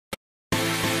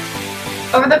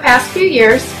Over the past few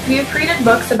years, we have created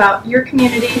books about your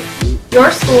community,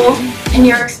 your school, and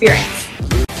your experience.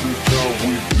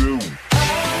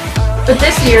 But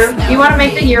this year, we want to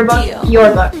make the yearbook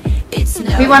your book.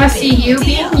 We want to see you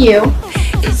being you.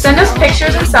 Send us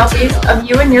pictures and selfies of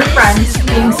you and your friends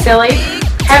being silly,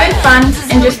 having fun,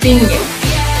 and just being you.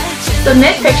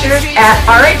 Submit pictures at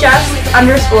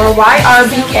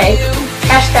RHS_YRBK,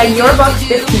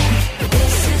 #YourBook15.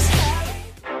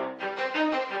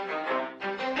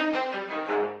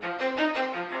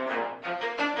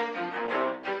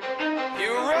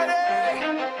 You ready?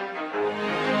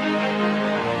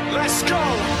 Let's go.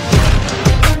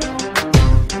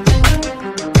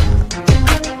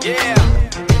 Yeah.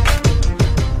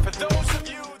 For those of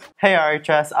you Hey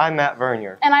RHS, I'm Matt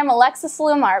Vernier. And I'm Alexis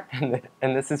Lumarp.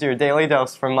 And this is your Daily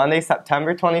Dose for Monday,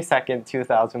 September 22nd,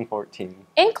 2014.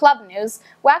 In club news,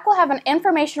 WAC will have an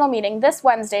informational meeting this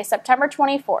Wednesday, September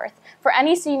 24th, for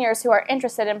any seniors who are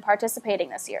interested in participating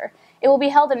this year. It will be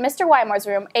held in Mr. Wymore's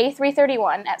room,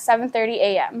 A331, at 7:30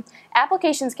 a.m.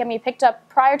 Applications can be picked up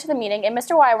prior to the meeting in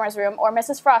Mr. Wymore's room or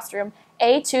Mrs. Frost's room,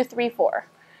 A234.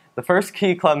 The first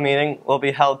Key Club meeting will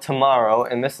be held tomorrow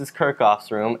in Mrs.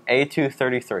 Kirchhoff's room,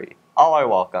 A233. All are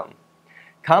welcome.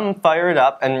 Come fired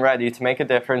up and ready to make a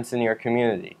difference in your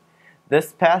community.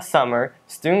 This past summer,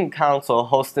 Student Council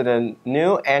hosted a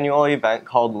new annual event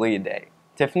called Lead Day.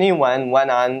 Tiffany Wen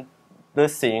went on the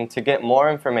scene to get more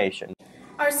information.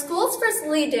 Our school's first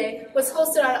Lead Day was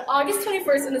hosted on August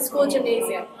 21st in the school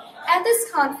gymnasium. At this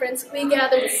conference, we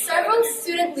gathered several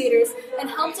student leaders and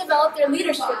helped develop their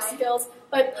leadership skills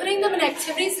by putting them in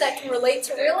activities that can relate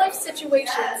to real-life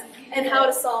situations and how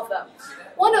to solve them.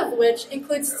 One of which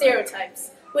includes stereotypes,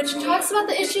 which talks about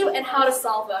the issue and how to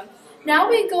solve them. Now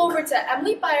we go over to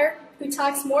Emily Byer, who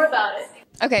talks more about it.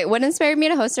 Okay, what inspired me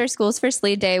to host our school's first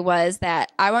Lead Day was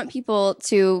that I want people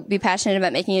to be passionate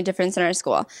about making a difference in our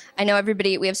school. I know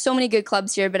we have so many good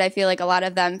clubs here, but I feel like a lot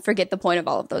of them forget the point of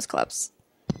all of those clubs.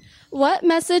 What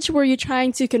message were you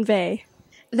trying to convey?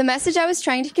 The message I was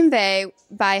trying to convey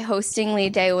by hosting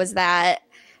Lead Day was that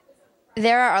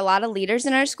there are a lot of leaders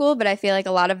in our school, but I feel like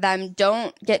a lot of them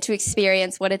don't get to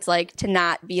experience what it's like to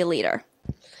not be a leader.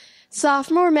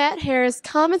 Sophomore Matt Harris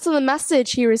comments on the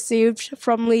message he received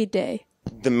from Lead Day.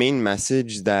 The main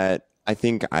message that I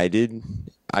think I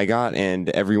got, and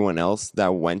everyone else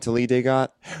that went to Lead Day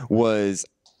got, was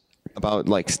about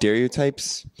like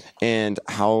stereotypes and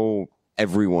how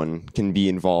everyone can be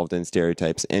involved in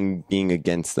stereotypes and being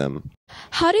against them.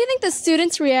 How do you think the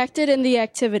students reacted in the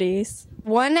activities?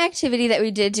 One activity that we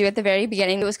did do at the very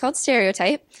beginning was called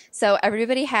Stereotype. So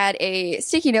everybody had a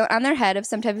sticky note on their head of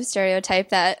some type of stereotype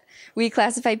that we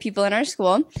classified people in our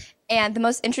school. And the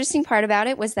most interesting part about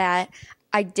it was that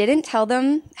I didn't tell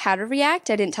them how to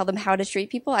react. I didn't tell them how to treat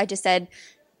people. I just said,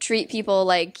 treat people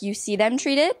like you see them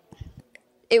treated.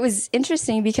 It was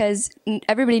interesting because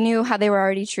everybody knew how they were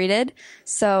already treated,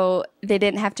 so they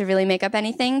didn't have to really make up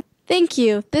anything. Thank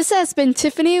you. This has been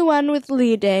Tiffany Wen with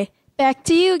Lead Day. Back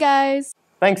to you guys.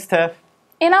 Thanks, Tiff.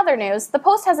 In other news, the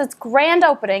Post has its grand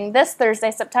opening this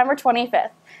Thursday, September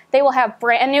 25th. They will have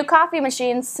brand new coffee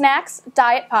machines, snacks,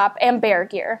 diet pop, and bear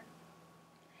gear.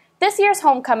 This year's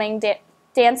homecoming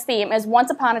dance theme is Once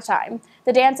Upon a Time.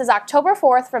 The dance is October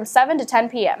 4th from 7 to 10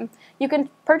 p.m. You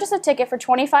can purchase a ticket for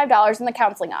 $25 in the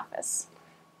counseling office.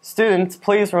 Students,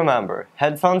 please remember,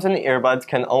 headphones and earbuds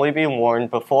can only be worn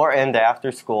before and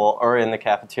after school or in the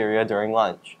cafeteria during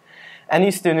lunch. Any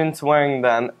students wearing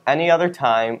them any other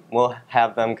time will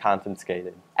have them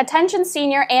confiscated. Attention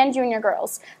senior and junior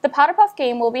girls. The Powder Puff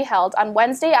game will be held on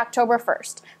Wednesday, October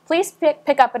 1st. Please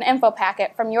pick up an info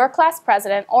packet from your class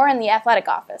president or in the athletic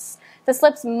office. The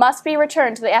slips must be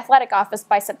returned to the athletic office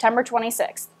by September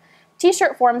 26th.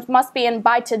 T-shirt forms must be in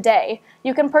by today.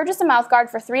 You can purchase a mouthguard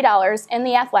for $3 in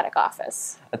the athletic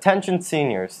office. Attention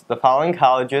seniors, the following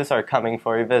colleges are coming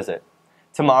for a visit.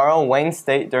 Tomorrow, Wayne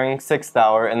State during 6th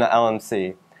hour in the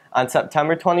LMC. On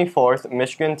September 24th,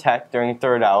 Michigan Tech during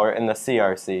 3rd hour in the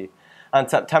CRC. On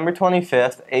September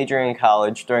 25th, Adrian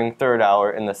College during 3rd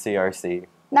hour in the CRC.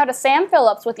 Now to Sam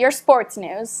Phillips with your sports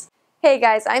news. Hey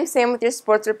guys, I'm Sam with your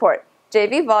sports report.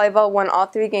 JV Volleyball won all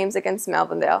 3 games against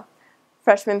Melvindale.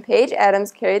 Freshman Paige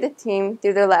Adams carried the team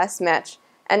through their last match,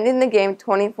 ending the game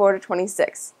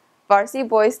 24-26. Varsity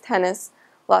Boys Tennis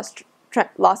lost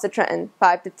to Trenton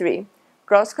 5-3.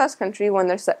 Girls Cross Country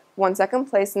won second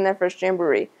place in their first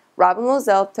jamboree. Robin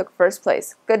Lozelle took first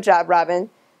place. Good job, Robin.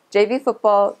 JV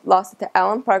Football lost it to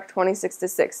Allen Park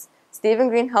 26-6. Stephen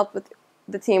Green helped with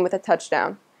the team with a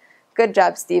touchdown. Good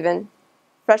job, Stephen.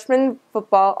 Freshman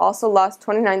football also lost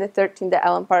 29-13 to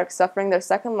Allen Park, suffering their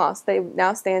second loss. They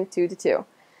now stand 2-2.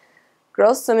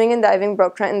 Girls swimming and diving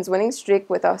broke Trenton's winning streak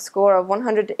with a score of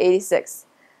 100-86.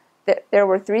 There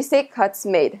were 3 state cuts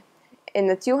made. In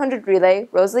the 200 relay,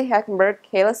 Rosalie Hackenberg,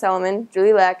 Kayla Salomon,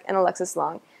 Julie Lack, and Alexis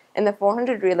Long. In the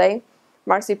 400 relay,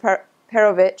 Marcy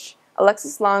Perovich,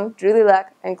 Alexis Long, Julie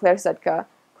Lack, and Claire Sudka.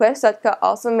 Claire Sudka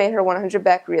also made her 100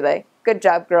 back relay. Good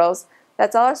job, girls.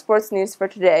 That's all our sports news for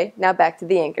today. Now back to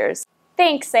the anchors.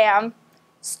 Thanks, Sam.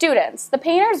 Students, the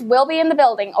painters will be in the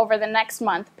building over the next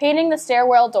month painting the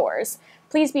stairwell doors.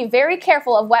 Please be very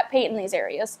careful of wet paint in these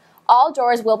areas. All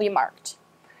doors will be marked.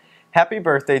 Happy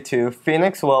birthday to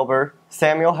Phoenix Wilbur,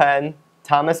 Samuel Henn,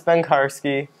 Thomas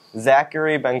Benkarski,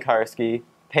 Zachary Benkarski,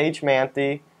 Paige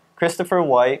Manthey, Christopher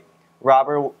White,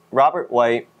 Robert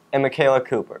White, and Michaela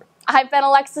Cooper. I've been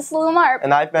Alexis Lumart.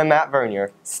 And I've been Matt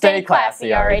Vernier. Stay classy,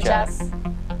 RHS.